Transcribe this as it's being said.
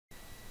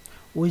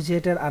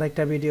উইজেটের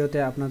আরেকটা ভিডিওতে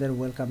আপনাদের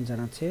ওয়েলকাম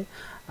জানাচ্ছি।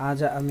 আজ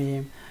আমি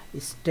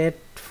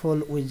স্টেটফুল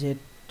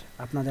উইজেট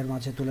আপনাদের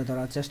মাঝে তুলে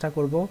ধরার চেষ্টা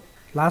করব।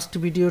 লাস্ট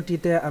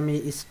ভিডিওটিতে আমি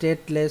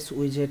স্টেটলেস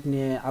উইজেট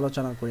নিয়ে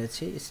আলোচনা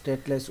করেছি।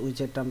 স্টেটলেস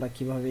উইজেটটা আমরা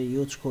কিভাবে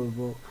ইউজ করব,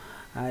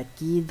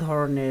 কি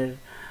ধরনের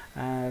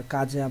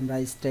কাজে আমরা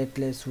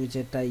স্টেটলেস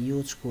উইজেটটা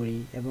ইউজ করি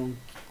এবং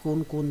কোন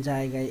কোন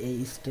জায়গায় এই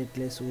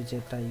স্টেটলেস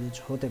উইজেটটা ইউজ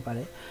হতে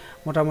পারে,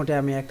 মোটামুটি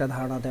আমি একটা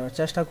ধারণা দেওয়ার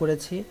চেষ্টা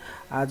করেছি।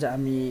 আজ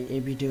আমি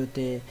এই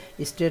ভিডিওতে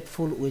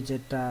স্টেটফুল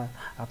উইজেটটা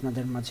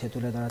আপনাদের মাঝে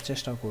তুলে ধরার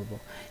চেষ্টা করব।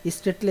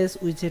 স্টেটলেস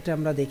উইজেটে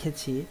আমরা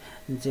দেখেছি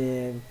যে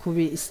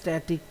খুবই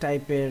স্ট্যাটিক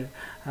টাইপের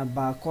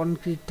বা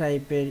কনক্রিট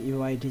টাইপের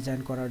ইউআই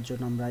ডিজাইন করার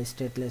জন্য আমরা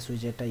স্টেটলেস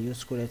উইজেটটা ইউজ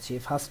করেছি।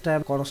 ফার্স্ট টাইম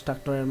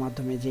কনস্ট্রাক্টরের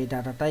মাধ্যমে যে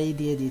ডাটাটাই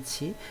দিয়ে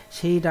দিচ্ছি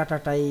সেই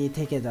ডাটাটাই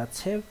থেকে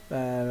যাচ্ছে,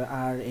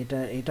 আর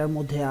এটার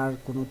মধ্যে আর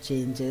কোনো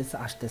চেঞ্জেস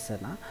আসতেছে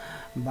না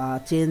বা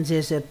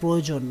চেঞ্জেসের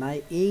প্রয়োজন নাই।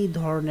 এই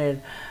ধরনের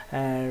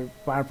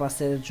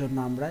পারপাসের জন্য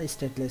আমরা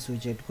স্টেটলেস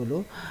উইজেটগুলো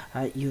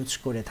ইউজ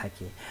করে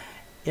থাকি।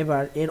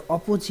 এবার এর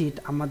অপোজিট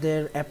আমাদের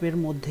অ্যাপের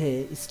মধ্যে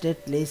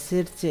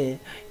স্টেটলেসের চেয়ে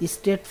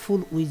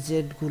স্টেটফুল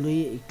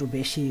উইজেটগুলোই একটু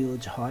বেশি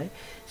ইউজ হয়।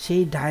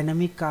 সেই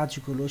ডাইনামিক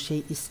কাজগুলো,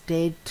 সেই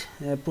স্টেট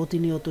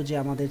প্রতিনিয়ত যে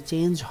আমাদের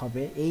চেঞ্জ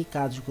হবে, এই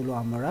কাজগুলো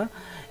আমরা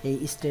এই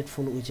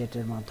স্টেটফুল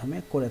উইজেটের মাধ্যমে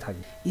করে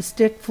থাকি।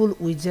 Stateful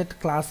উইজেট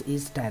class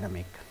is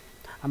dynamic.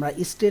 আমরা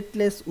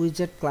স্টেটলেস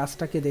উইজেট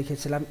ক্লাসটাকে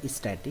দেখেছিলাম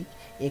স্ট্যাটিক,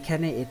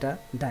 এখানে এটা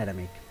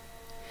dynamic.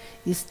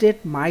 State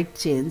mite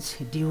change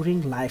during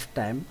life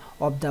time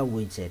of the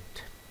উইজেট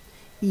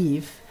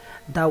if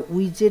the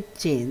widget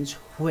change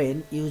when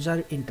user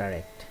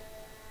interact,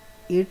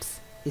 it's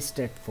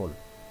stateful.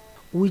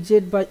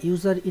 উইজেট বা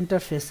ইউজার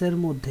ইন্টারফেসের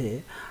মধ্যে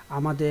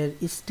আমাদের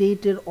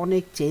স্টেটের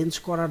অনেক চেঞ্জ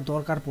করার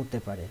দরকার পড়তে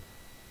পারে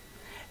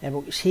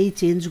এবং সেই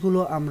চেঞ্জগুলো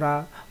আমরা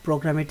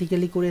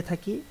প্রোগ্রামেটিক্যালি করে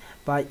থাকি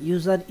বা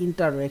ইউজার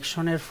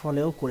ইন্টারঅ্যাকশনের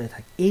ফলেও করে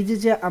থাকি। এই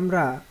যে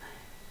আমরা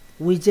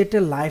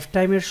উইজেটের লাইফ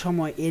টাইমের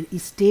সময় এর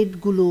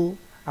স্টেটগুলো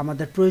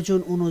আমাদের প্রয়োজন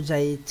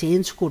অনুযায়ী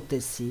চেঞ্জ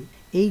করতেছি,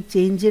 এই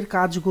চেঞ্জের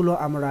কাজগুলো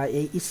আমরা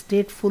এই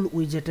স্টেটফুল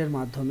উইজেটের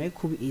মাধ্যমে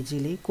খুব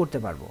ইজিলি করতে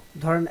পারবো।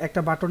 ধরেন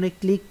একটা বাটনে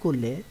ক্লিক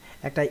করলে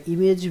একটা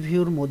ইমেজ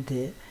ভিউর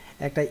মধ্যে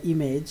একটা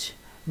ইমেজ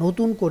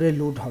নতুন করে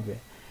লোড হবে,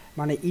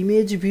 মানে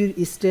ইমেজ ভিউর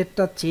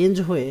স্টেটটা চেঞ্জ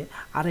হয়ে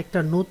আরেকটা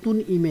নতুন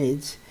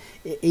ইমেজ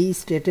এই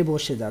স্টেটে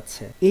বসে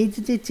যাচ্ছে। এই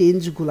যে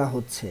চেঞ্জগুলো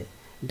হচ্ছে,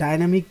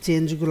 ডাইনামিক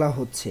চেঞ্জগুলো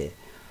হচ্ছে,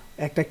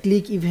 একটা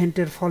ক্লিক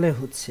ইভেন্টের ফলে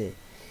হচ্ছে,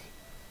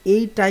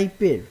 এই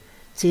টাইপের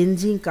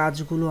চেঞ্জিং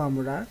কাজগুলো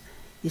আমরা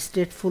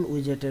স্টেটফুল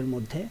উইজেটের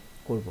মধ্যে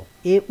করব।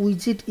 এ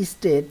উইজেট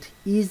state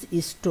is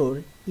store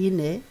in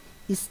a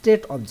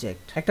state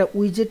object. একটা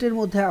উইজেটের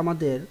মধ্যে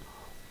আমাদের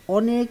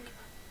অনেক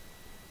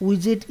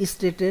উইজেট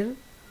স্টেটের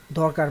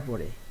দরকার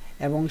পড়ে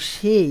এবং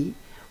সেই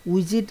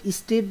উইজেট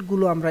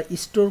স্টেটগুলো আমরা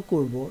স্টোর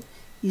করব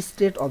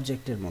স্টেট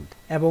অবজেক্টের মধ্যে।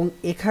 এবং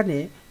এখানে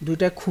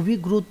দুইটা খুবই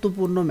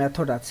গুরুত্বপূর্ণ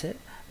মেথড আছে।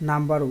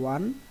 Number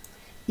 1,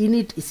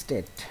 init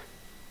state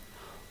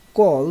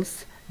calls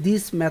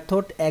this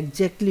method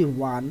exactly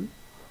one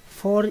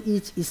for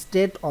each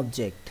state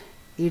object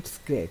it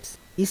creates.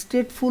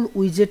 Stateful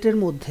উইজেটের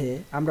মধ্যে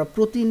আমরা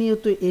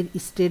প্রতিনিয়ত এর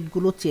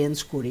স্টেটগুলো চেঞ্জ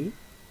করি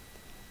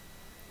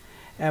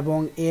এবং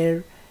এর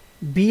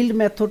বিল্ড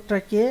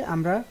মেথডটাকে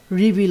আমরা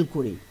রিবিল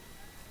করি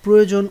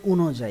প্রয়োজন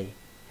অনুযায়ী।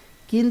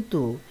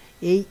 কিন্তু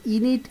এই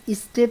ইনিট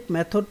স্টেট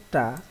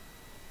মেথডটা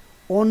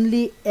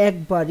অনলি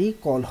একবারই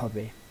কল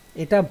হবে,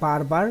 এটা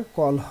বারবার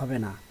কল হবে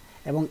না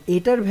এবং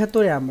এটার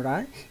ভেতরে আমরা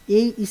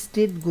এই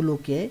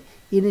স্টেটগুলোকে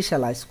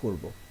ইনিশিয়ালাইজ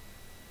করব।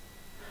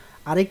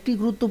 আরেকটি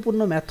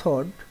গুরুত্বপূর্ণ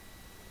method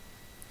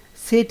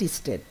set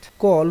state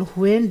call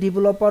when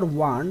developer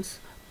wants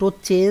to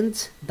change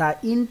the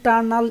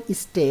internal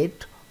state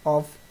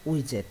of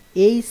উইজেট।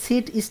 এই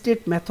সেট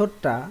স্টেট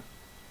মেথডটা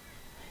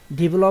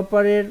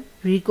ডেভেলপারের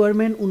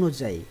রিকোয়ারমেন্ট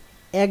অনুযায়ী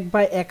এক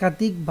বা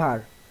একাধিকবার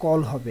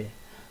কল হবে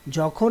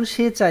যখন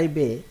সে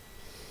চাইবে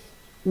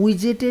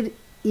উইজেটের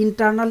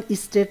ইন্টারনাল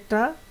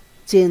স্টেটটা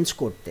চেঞ্জ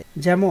করতে।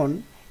 যেমন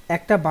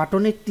একটা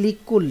বাটনে ক্লিক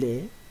করলে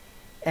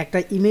একটা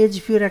ইমেজ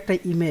ভিউর একটা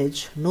ইমেজ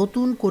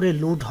নতুন করে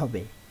লোড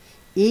হবে।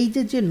 এই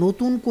যে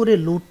নতুন করে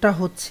লোডটা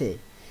হচ্ছে,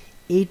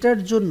 এইটার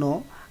জন্য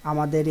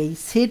আমাদের এই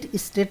সেট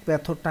স্টেট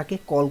মেথডটাকে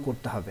কল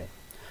করতে হবে।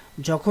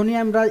 যখনই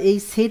আমরা এই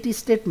সেট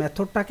স্টেট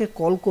মেথডটাকে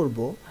কল করব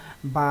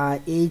বা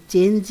এই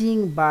চেঞ্জিং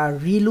বা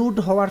রিলোড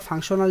হওয়ার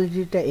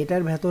ফাংশনালিটিটা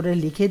এটার ভেতরে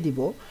লিখে দিব,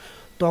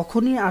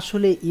 তখনই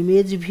আসলে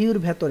ইমেজ ভিউর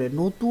ভেতরে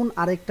নতুন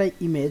আরেকটা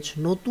ইমেজ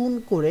নতুন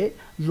করে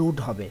লোড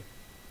হবে।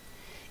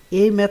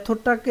 এই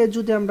মেথডটাকে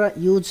যদি আমরা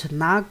ইউজ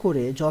না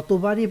করে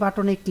যতবারই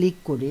বাটনে ক্লিক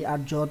করি আর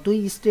যতই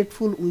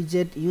স্টেটফুল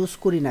উইজেট ইউজ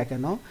করি না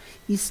কেন,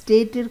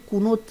 স্টেটের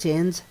কোনো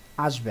চেঞ্জ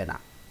আসবে না,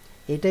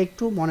 এটা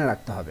একটু মনে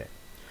রাখতে হবে।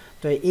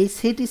 তো এই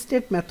সেট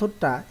স্টেট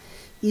মেথডটা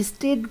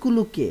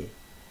স্টেটগুলোকে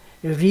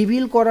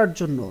রিভিল করার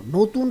জন্য,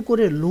 নতুন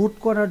করে লোড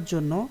করার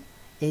জন্য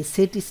এই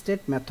সেট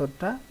স্টেট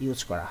মেথডটা ইউজ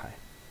করা হয়।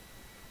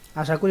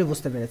 আশা করি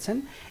বুঝতে পেরেছেন।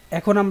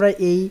 এখন আমরা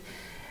এই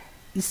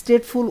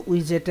স্টেটফুল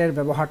উইজেটের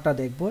ব্যবহারটা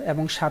দেখব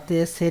এবং সাথে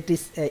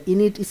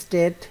ইনিট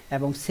স্টেট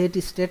এবং সেট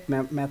স্টেট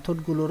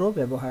মেথডগুলোরও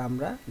ব্যবহার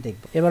আমরা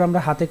দেখব। এবার আমরা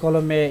হাতে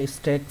কলমে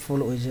স্টেটফুল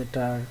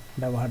উইজেটার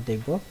ব্যবহার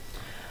দেখব।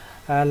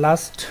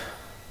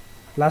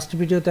 লাস্ট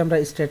ভিডিওতে আমরা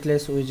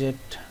স্টেটলেস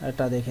উইজেট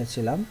এটা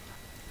দেখেছিলাম।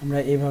 আমরা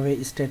এইভাবে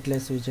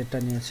স্টেটলেস উইজেটটা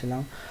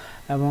নিয়েছিলাম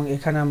এবং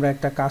এখানে আমরা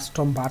একটা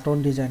কাস্টম বাটন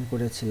ডিজাইন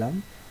করেছিলাম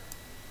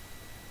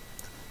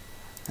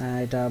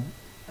এটা,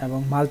 এবং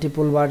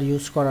মাল্টিপল বার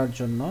ইউজ করার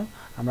জন্য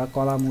আমরা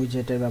কলাম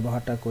উইজেটের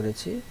ব্যবহারটা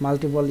করেছি।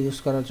 মাল্টিপল ইউজ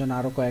করার জন্য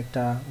আরও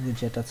কয়েকটা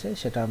উইজেট আছে,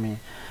 সেটা আমি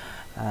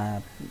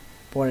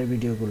পরের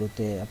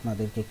ভিডিওগুলোতে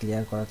আপনাদেরকে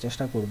ক্লিয়ার করার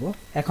চেষ্টা করব।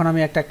 এখন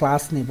আমি একটা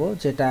ক্লাস নিব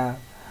যেটা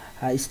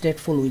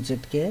স্টেটফুল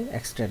উইজেটকে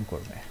এক্সটেন্ড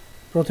করবে।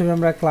 প্রথমে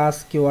আমরা ক্লাস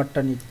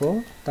কিওয়ার্ডটা নিব,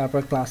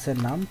 তারপর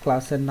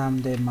ক্লাসের নাম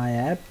দে মাই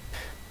অ্যাপ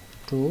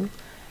 2,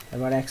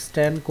 এবার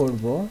এক্সটেন্ড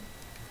করব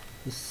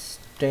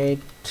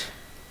স্টেটফুল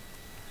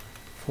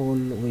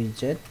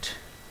উইজেট।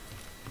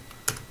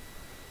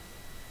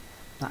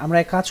 আমরা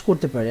এক কাজ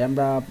করতে পারি,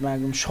 আমরা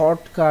একদম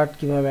শর্টকাট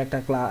কিভাবে একটা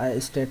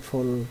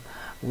স্টেটফুল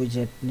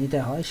উইজেট নিতে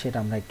হয় সেটা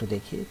আমরা একটু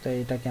দেখি। তো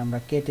এটাকে আমরা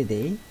কেটে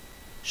দেই।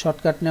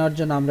 শর্টকাট নেওয়ার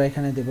জন্য আমরা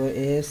এখানে দেব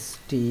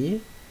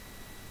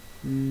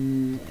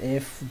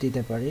STF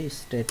দিতে পারি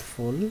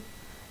স্টেটফুল।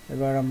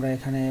 এবার আমরা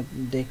এখানে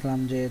দেখলাম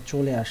যে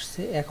চলে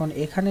আসছে। এখন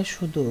এখানে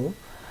শুধু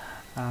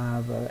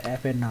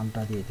অ্যাপের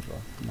নামটা দিয়ে দেব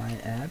মাই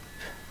অ্যাপ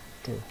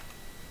 2।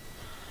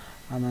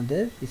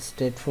 আমাদের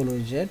স্টেটফুল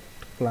উইজেট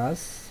ক্লাস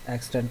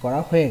এক্সটেন্ড করা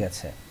হয়ে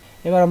গেছে।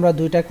 এবার আমরা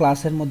দুইটা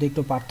ক্লাসের মধ্যে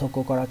একটু পার্থক্য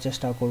করার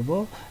চেষ্টা করব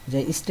যে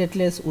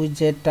স্টেটলেস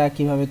উইজেটটা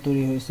কিভাবে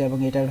তৈরি হয়েছে এবং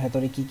এটার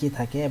ভেতরে কি কি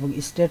থাকে এবং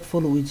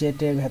স্টেটফুল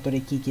উইজেটের ভেতরে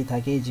কি কি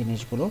থাকে এই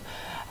জিনিসগুলো।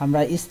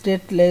 আমরা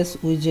স্টেটলেস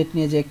উইজেট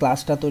নিয়ে যে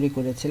ক্লাসটা তৈরি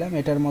করেছিলাম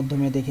এটার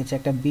মাধ্যমে দেখেছি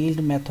একটা বিল্ড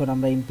মেথড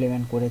আমরা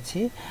ইমপ্লিমেন্ট করেছি।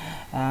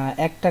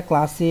 একটা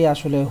ক্লাসই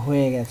আসলে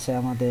হয়ে গেছে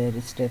আমাদের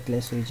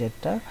স্টেটলেস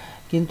উইজেটটা,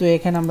 কিন্তু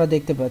এখানে আমরা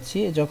দেখতে পাচ্ছি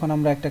যখন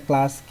আমরা একটা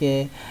ক্লাসকে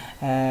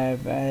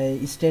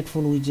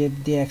স্টেটফুল উইজেট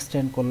দিয়ে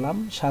এক্সটেন্ড করলাম,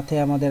 সাথে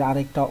আমাদের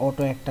আরেকটা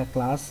একটা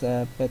ক্লাস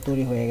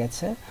তৈরি হয়ে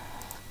গেছে।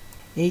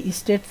 এই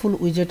স্টেটফুল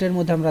উইজেটের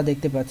মধ্যে আমরা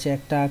দেখতে পাচ্ছি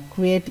একটা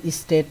ক্রিয়েট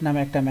স্টেট নামে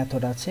একটা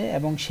মেথড আছে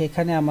এবং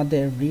সেখানে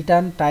আমাদের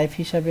রিটার্ন টাইপ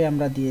হিসাবে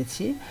আমরা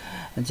দিয়েছি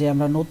যে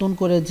আমরা নতুন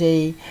করে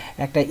যেই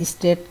একটা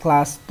স্টেট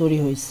ক্লাস তৈরি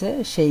হয়েছে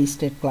সেই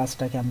স্টেট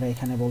ক্লাসটাকে আমরা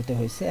এখানে বলতে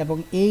হয়েছে এবং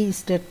এই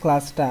স্টেট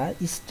ক্লাসটা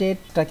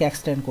স্টেটটাকে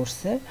এক্সটেন্ড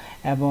করছে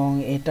এবং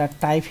এটা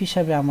টাইপ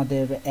হিসাবে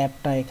আমাদের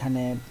অ্যাপটা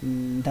এখানে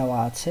দেওয়া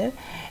আছে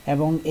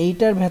এবং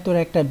এইটার ভেতরে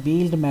একটা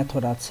বিল্ড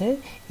মেথড আছে।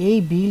 এই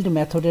বিল্ড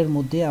মেথডের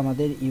মধ্যে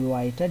আমাদের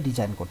ইউআইটা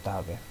ডিজাইন করতে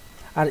হবে।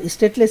 আর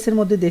স্টেটলেসের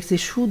মধ্যে দেখছি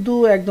শুধু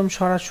একদম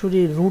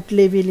সরাসরি রুট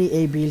লেভেলই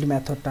এই বিল্ড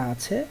মেথডটা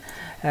আছে,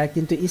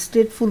 কিন্তু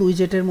স্টেটফুল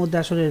উইজেটের মধ্যে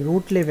আসলে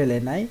রুট লেভেলে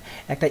নাই,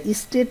 একটা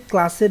স্টেট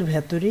ক্লাসের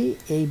ভেতরেই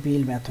এই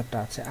বিল্ড মেথডটা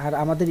আছে। আর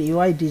আমাদের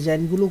ইউআই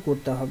ডিজাইনগুলো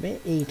করতে হবে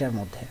এইটার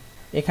মধ্যে।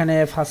 এখানে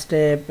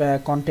ফার্স্টে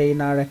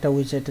কন্টেইনার একটা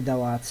উইজেট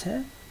দেওয়া আছে।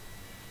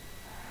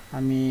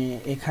 আমি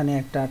এখানে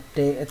একটা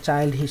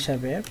চাইল্ড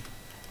হিসাবে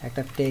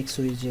একটা টেক্সট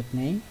উইজেট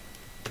নেই,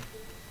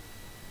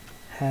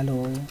 হ্যালো।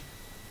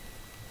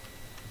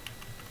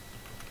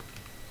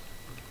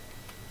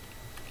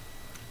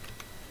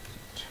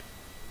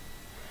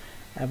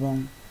 এবং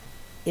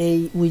এই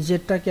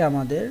উইজেটটাকে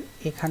আমাদের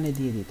এখানে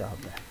দিয়ে দিতে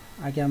হবে।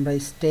 আগে আমরা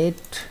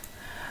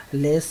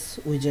স্টেটলেস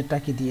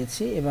উইজেটটাকে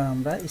দিয়েছি, এবার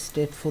আমরা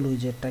স্টেটফুল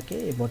উইজেটটাকে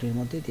এই বডির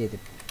মধ্যে দিয়ে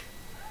দেব।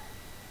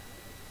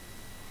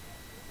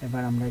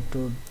 এবার আমরা একটু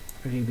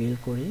রিভিল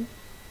করি।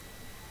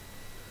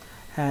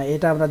 হ্যাঁ,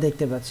 এটা আমরা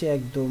দেখতে পাচ্ছি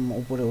একদম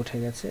উপরে উঠে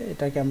গেছে।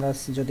 এটাকে আমরা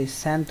যদি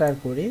সেন্টার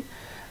করি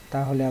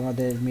তাহলে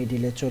আমাদের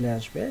মিডিলে চলে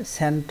আসবে।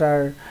 সেন্টার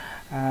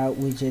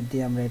উইজেট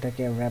দিয়ে আমরা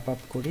এটাকে র্যাপ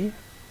আপ করি,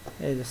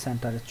 এই যে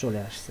সেন্টারে চলে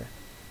আসছে।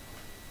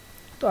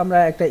 তো আমরা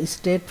একটা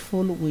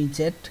স্টেটফুল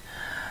উইজেট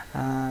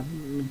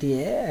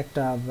দিয়ে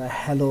একটা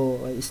হ্যালো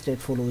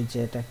স্টেটফুল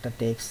উইজেট একটা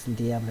টেক্সট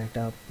দিয়ে আমরা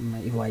একটা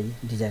ইউআই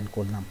ডিজাইন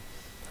করলাম।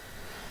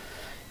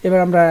 এবার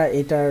আমরা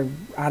এটার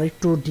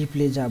আরেকটু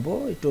ডিপলি যাব,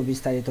 একটু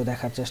বিস্তারিত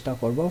দেখার চেষ্টা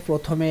করব।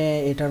 প্রথমে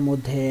এটার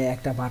মধ্যে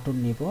একটা বাটন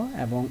নিব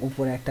এবং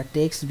উপরে একটা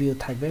টেক্সট ভিউ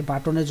থাকবে।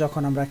 বাটনে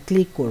যখন আমরা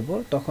ক্লিক করব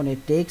তখন এই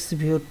টেক্সট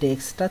ভিউ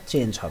টেক্সটটা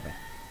চেঞ্জ হবে।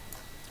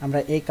 আমরা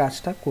এই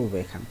কাজটা করব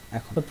এখন।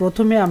 তো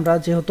প্রথমে আমরা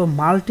যেহেতু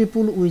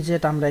মাল্টিপল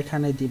উইজেট আমরা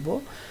এখানে দিব,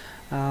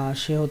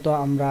 সেহেতু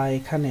আমরা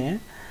এখানে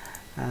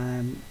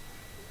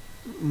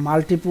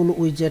মাল্টিপল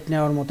উইজেট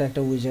নেওয়ার মতো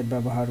একটা উইজেট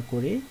ব্যবহার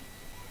করি।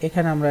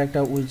 এখানে আমরা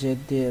একটা উইজেট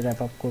দিয়ে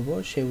র্যাপ আপ করব।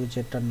 সেই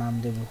উইজেটটার নাম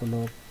দেব হলো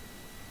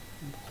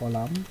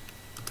কলাম।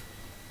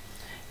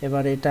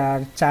 এবার এটার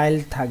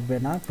চাইল্ড থাকবে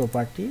না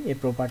প্রপার্টি, এই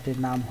প্রপার্টির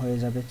নাম হয়ে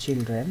যাবে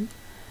চিলড্রেন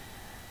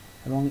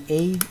এবং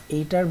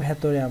এইটার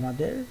ভেতরে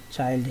আমাদের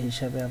চাইল্ড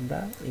হিসাবে আমরা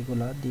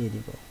এগুলা দিয়ে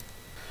দিব।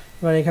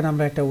 এবার এখানে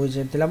আমরা একটা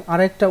উইজেট দিলাম।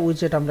 আরেকটা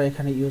উইজেট আমরা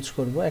এখানে ইউজ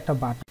করব, একটা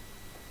বাটন।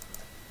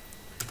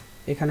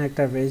 এখানে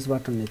একটা রেজ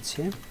বাটন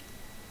নিচ্ছি।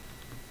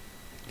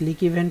 ক্লিক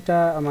ইভেন্টটা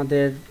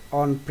আমাদের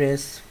অন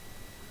প্রেস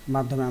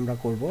মাধ্যমে আমরা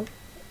করব।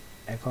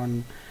 এখন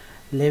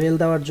লেভেল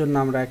দেওয়ার জন্য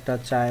আমরা একটা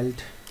চাইল্ড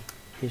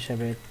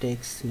হিসাবে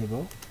টেক্সট নিব।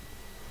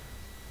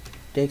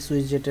 টেক্সট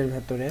উইজেটের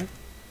ভেতরে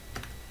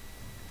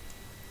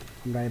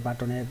আমরা এই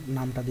বাটনের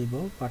নামটা দিব,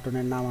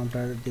 বাটনের নাম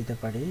আমরা দিতে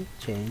পারি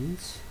চেঞ্জ।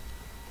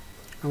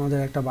 আমাদের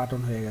একটা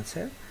বাটন হয়ে গেছে।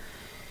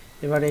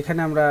 এবার এখানে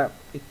আমরা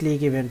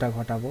ক্লিক ইভেন্টটা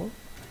ঘটাবো,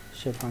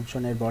 সে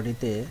ফাংশনের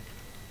বডিতে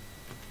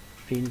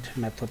প্রিন্ট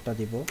মেথডটা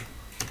দিব।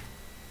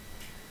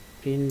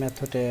 প্রিন্ট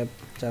মেথডে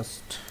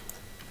জাস্ট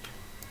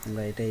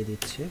আমরা এটাই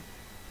দিচ্ছি।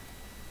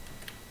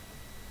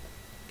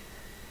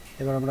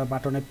 এবার আমরা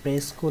বাটনে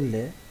প্রেস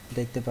করলে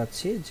দেখতে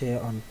পাচ্ছি যে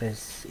অন প্রেস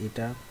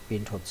এটা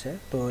প্রিন্ট হচ্ছে।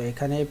 তো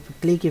এখানে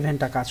ক্লিক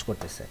ইভেন্টটা কাজ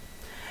করতেছে।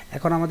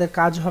 এখন আমাদের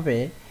কাজ হবে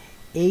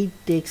এই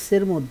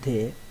টেক্সটের মধ্যে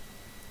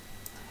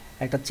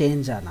একটা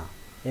চেঞ্জ আনা।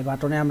 এই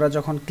বাটনে আমরা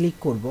যখন ক্লিক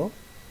করব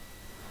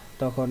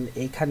তখন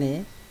এখানে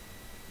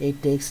এই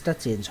টেক্সটটা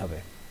চেঞ্জ হবে।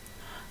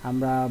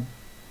 আমরা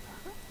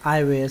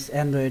iOS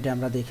অ্যান্ড্রয়েডে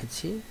আমরা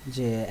দেখেছি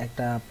যে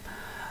একটা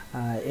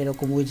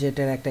এরকম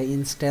উইজেটের একটা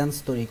ইনস্ট্যান্স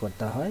তৈরি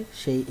করতে হয়,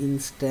 সেই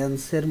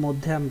ইনস্ট্যান্সের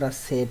মধ্যে আমরা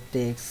সেট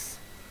টেক্সট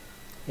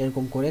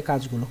এরকম করে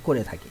কাজগুলো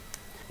করে থাকি।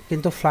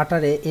 কিন্তু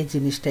ফ্লাটারে এই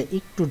জিনিসটা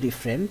একটু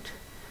ডিফারেন্ট,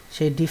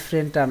 সেই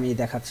ডিফারেন্টটা আমি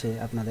দেখাচ্ছি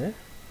আপনাদের।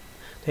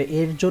 তো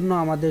এর জন্য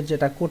আমাদের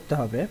যেটা করতে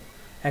হবে,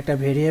 একটা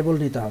ভেরিয়েবল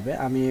নিতে হবে।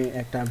 আমি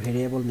একটা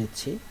ভেরিয়েবল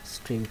নিচ্ছি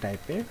স্ট্রিং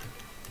টাইপের,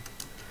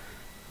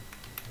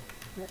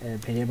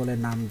 ভেরিয়েবলের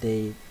নাম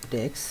দেই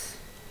টেক্সট।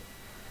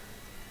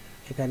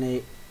 এখানে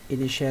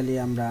ইনিশিয়ালি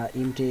আমরা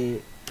এমটি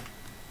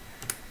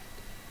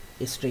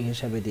স্ট্রিং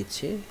হিসাবে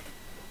দিচ্ছি।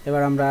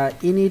 এবার আমরা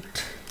ইনিট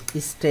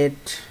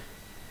স্টেট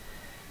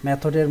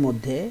মেথডের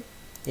মধ্যে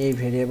এই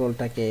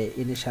ভেরিয়েবলটাকে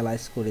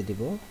ইনিশিয়ালাইজ করে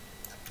দিব।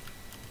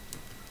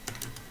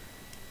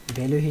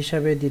 ভ্যালু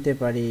হিসাবে দিতে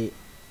পারি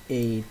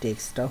এই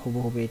টেক্সটটা,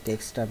 হুবহু এই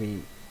টেক্সটটা আমি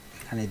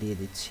এখানে দিয়ে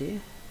দিচ্ছি।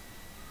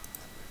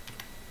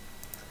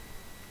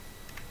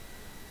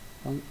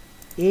 এবং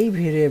এই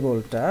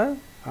ভেরিয়েবলটা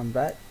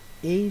আমরা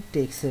এই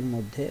টেক্সটের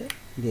মধ্যে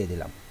দিয়ে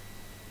দিলাম।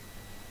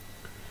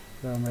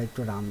 এবার আমরা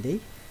একটু রান দিই,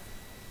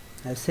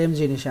 সেম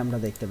জিনিস আমরা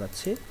দেখতে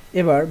পাচ্ছি।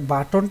 এবার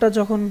বাটনটা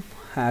যখন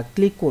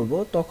ক্লিক করব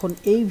তখন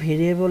এই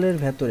ভেরিয়েবলের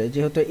ভেতরে,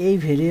 যেহেতু এই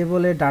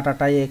ভেরিয়েবলের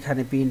ডাটাটাই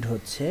এখানে প্রিন্ট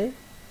হচ্ছে,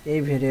 এই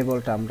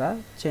ভেরিয়েবলটা আমরা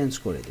চেঞ্জ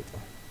করে দিব।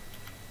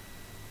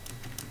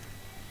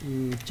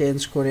 চেঞ্জ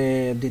করে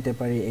দিতে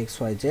পারি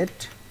XYZ।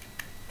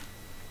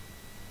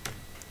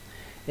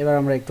 এবার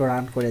আমরা একটু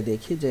রান করে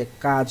দেখি যে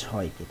কাজ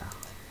হয় কিনা।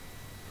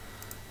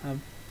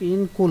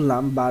 প্রিন্ট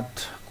করলাম বাট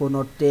কোনো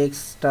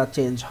টেক্সটটা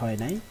চেঞ্জ হয়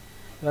নাই।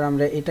 এবার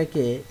আমরা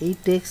এটাকে, এই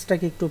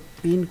টেক্সটটাকে একটু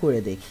প্রিন্ট করে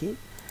দেখি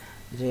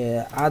যে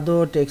আদৌ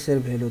টেক্সটের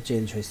ভ্যালু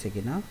চেঞ্জ হয়েছে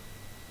কিনা।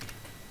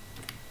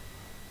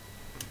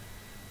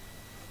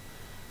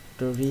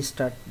 একটু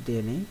রিস্টার্ট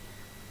দিয়ে নিই।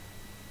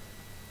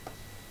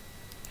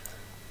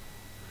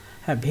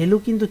 হ্যাঁ, ভ্যালু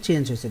কিন্তু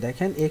চেঞ্জ হয়েছে,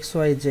 দেখেন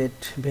XYZ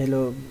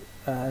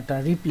ভ্যালুটা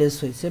রিপ্লেস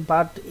হয়েছে,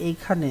 বাট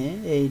এইখানে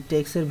এই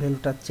টেক্সটের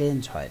ভ্যালুটা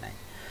চেঞ্জ হয় নাই।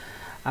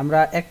 আমরা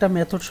একটা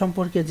মেথড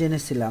সম্পর্কে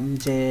জেনেছিলাম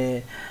যে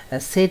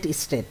সেট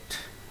স্টেট,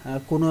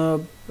 কোনো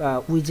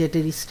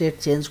উইজেটের স্টেট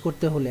চেঞ্জ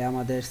করতে হলে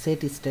আমাদের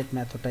সেট স্টেট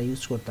মেথডটা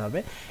ইউজ করতে হবে।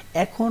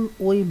 এখন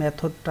ওই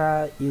মেথডটা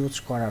ইউজ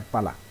করার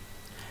পালা।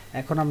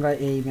 এখন আমরা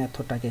এই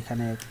মেথডটাকে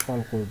এখানে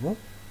কল করব।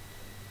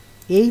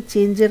 এই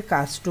চেঞ্জের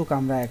কাজটুক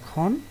আমরা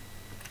এখন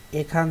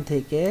এখান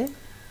থেকে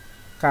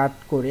কাট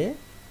করে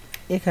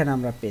এখানে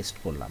আমরা পেস্ট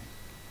করলাম।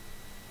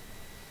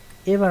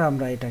 এবার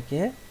আমরা এটাকে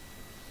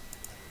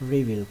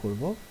রিভিল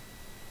করব।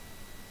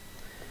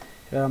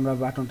 এবার আমরা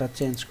বাটনটা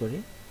চেঞ্জ করি,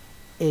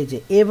 এই যে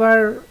এবার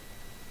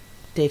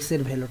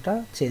টেক্সটের ভ্যালুটা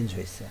চেঞ্জ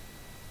হয়েছে।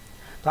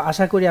 তো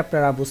আশা করি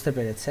আপনারা বুঝতে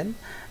পেরেছেন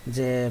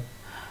যে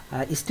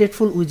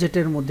স্টেটফুল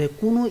উইজেটের মধ্যে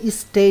কোনো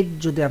স্টেট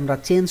যদি আমরা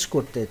চেঞ্জ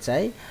করতে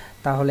চাই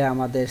তাহলে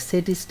আমাদের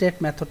সেট স্টেট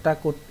মেথডটা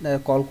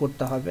কল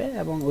করতে হবে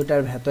এবং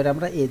ওইটার ভেতরে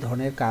আমরা এই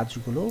ধরনের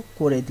কাজগুলো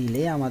করে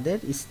দিলে আমাদের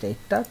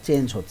স্টেটটা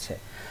চেঞ্জ হচ্ছে।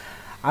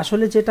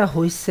 আসলে যেটা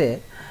হয়েছে,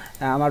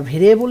 আমার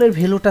ভেরিয়েবলের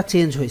ভ্যালুটা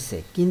চেঞ্জ হয়েছে,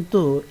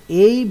 কিন্তু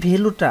এই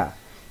ভ্যালুটা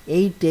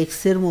এই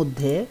টেক্সটের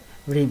মধ্যে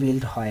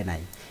রিবিল্ড হয়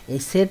নাই। এই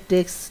সেট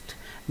টেক্সট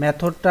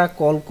মেথডটা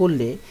কল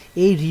করলে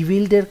এই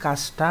রিবিল্ডের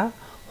কাজটা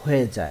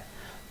হয়ে যায়।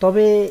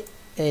 তবে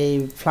এই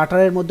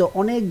ফ্লাটারের মধ্যে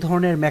অনেক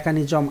ধরনের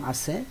মেকানিজম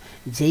আছে,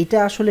 যেইটা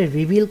আসলে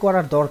রিবিল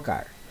করার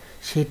দরকার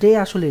সেটাই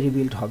আসলে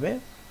রিবিল্ড হবে,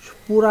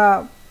 পুরা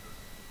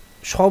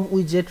সব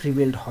উইজেট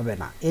রিবিল্ড হবে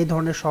না। এই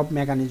ধরনের সব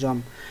মেকানিজম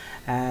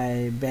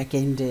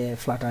ব্যাকএন্ডে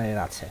ফ্লাটারের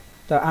আছে।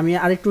 তো আমি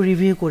আরেকটু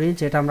রিভিউ করি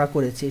যেটা আমরা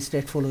করেছি।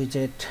 স্টেটফুল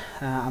উইজেট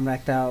আমরা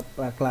একটা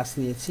ক্লাস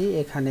নিয়েছি,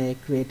 এখানে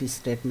ক্রিয়েট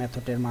স্টেট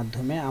মেথডের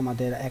মাধ্যমে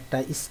আমাদের একটা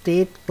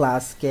স্টেট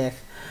ক্লাসকে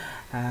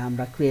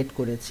আমরা ক্রিয়েট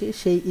করেছি।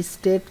 সেই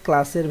স্টেট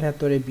ক্লাসের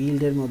ভেতরে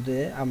বিল্ডের মধ্যে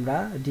আমরা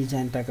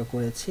ডিজাইনটাকে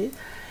করেছি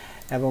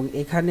এবং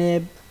এখানে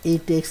এই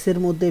টেক্সটের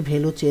মধ্যে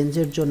ভ্যালু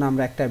চেঞ্জের জন্য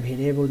আমরা একটা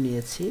ভেরিয়েবল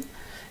নিয়েছি।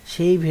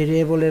 সেই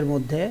ভেরিয়েবলের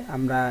মধ্যে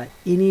আমরা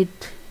ইনিট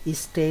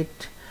স্টেট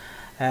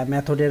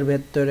মেথডের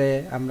ভেতরে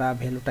আমরা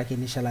ভ্যালুটাকে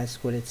ইনিশিয়ালাইজ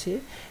করেছি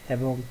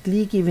এবং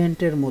ক্লিক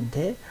ইভেন্টের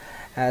মধ্যে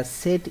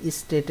সেট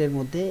স্টেটের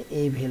মধ্যে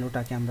এই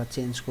ভ্যালুটাকে আমরা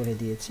চেঞ্জ করে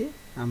দিয়েছি,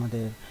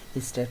 আমাদের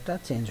স্টেটটা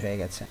চেঞ্জ হয়ে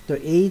গেছে। তো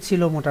এই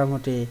ছিল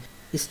মোটামুটি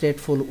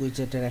স্টেটফুল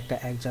উইজেটের একটা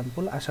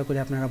এক্সাম্পল। আশা করি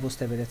আপনারা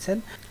বুঝতে পেরেছেন।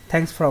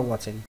 Thanks for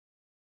watching.